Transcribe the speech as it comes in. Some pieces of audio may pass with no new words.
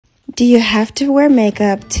Do you have to wear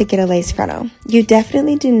makeup to get a lace frontal? You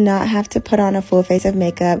definitely do not have to put on a full face of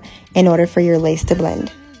makeup in order for your lace to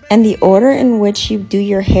blend. And the order in which you do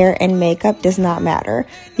your hair and makeup does not matter.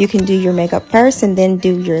 You can do your makeup first and then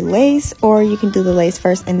do your lace, or you can do the lace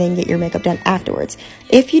first and then get your makeup done afterwards.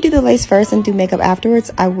 If you do the lace first and do makeup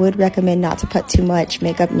afterwards, I would recommend not to put too much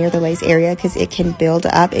makeup near the lace area because it can build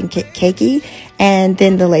up and get cakey, and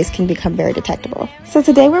then the lace can become very detectable. So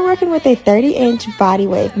today we're working with a 30-inch body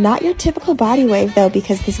wave. Not your typical body wave though,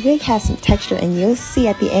 because this wig has some texture, and you'll see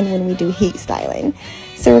at the end when we do heat styling.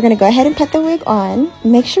 So we're going to go ahead and put the wig on.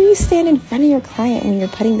 Make sure you stand in front of your client when you're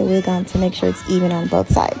putting the wig on to make sure it's even on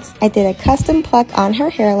both sides. I did a custom pluck on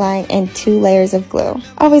her hairline and 2 layers of glue.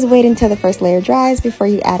 Always wait until the first layer dries before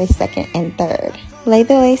you add a second and third. Lay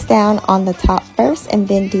the lace down on the top first and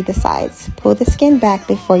then do the sides. Pull the skin back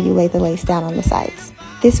before you lay the lace down on the sides.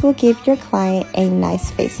 This will give your client a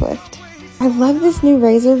nice facelift. I love this new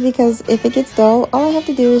razor because if it gets dull, all I have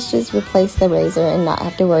to do is just replace the razor and not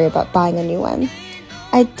have to worry about buying a new one.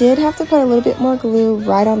 I did have to put a little bit more glue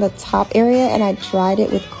right on the top area, and I dried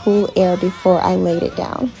it with cool air before I laid it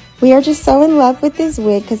down. We are just so in love with this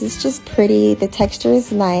wig because it's just pretty, the texture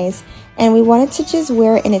is nice, and we wanted to just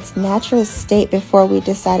wear it in its natural state before we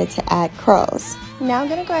decided to add curls. Now I'm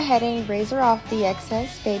going to go ahead and razor off the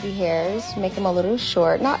excess baby hairs, make them a little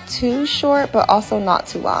short, not too short but also not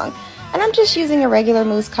too long. And I'm just using a regular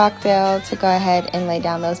mousse cocktail to go ahead and lay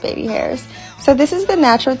down those baby hairs. So this is the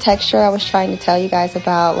natural texture I was trying to tell you guys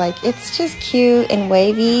about. Like, it's just cute and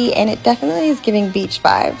wavy, and it definitely is giving beach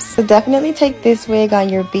vibes. So definitely take this wig on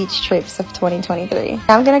your beach trips of 2023.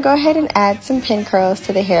 Now I'm going to go ahead and add some pin curls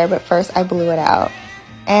to the hair, but first I blew it out.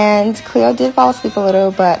 And Cleo did fall asleep a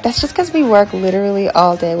little, but that's just because we work literally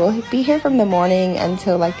all day. We'll be here from the morning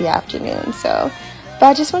until like the afternoon. But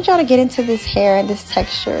I just want y'all to get into this hair and this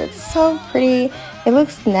texture. It's so pretty. It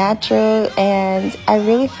looks natural, and I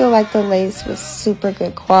really feel like the lace was super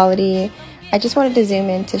good quality. I just wanted to zoom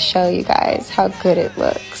in to show you guys how good it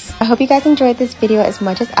looks. I hope you guys enjoyed this video as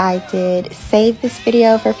much as I did. Save this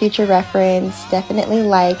video for future reference. Definitely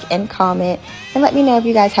like and comment, and let me know if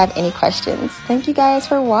you guys have any questions. Thank you guys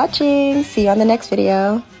for watching. See you on the next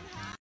video.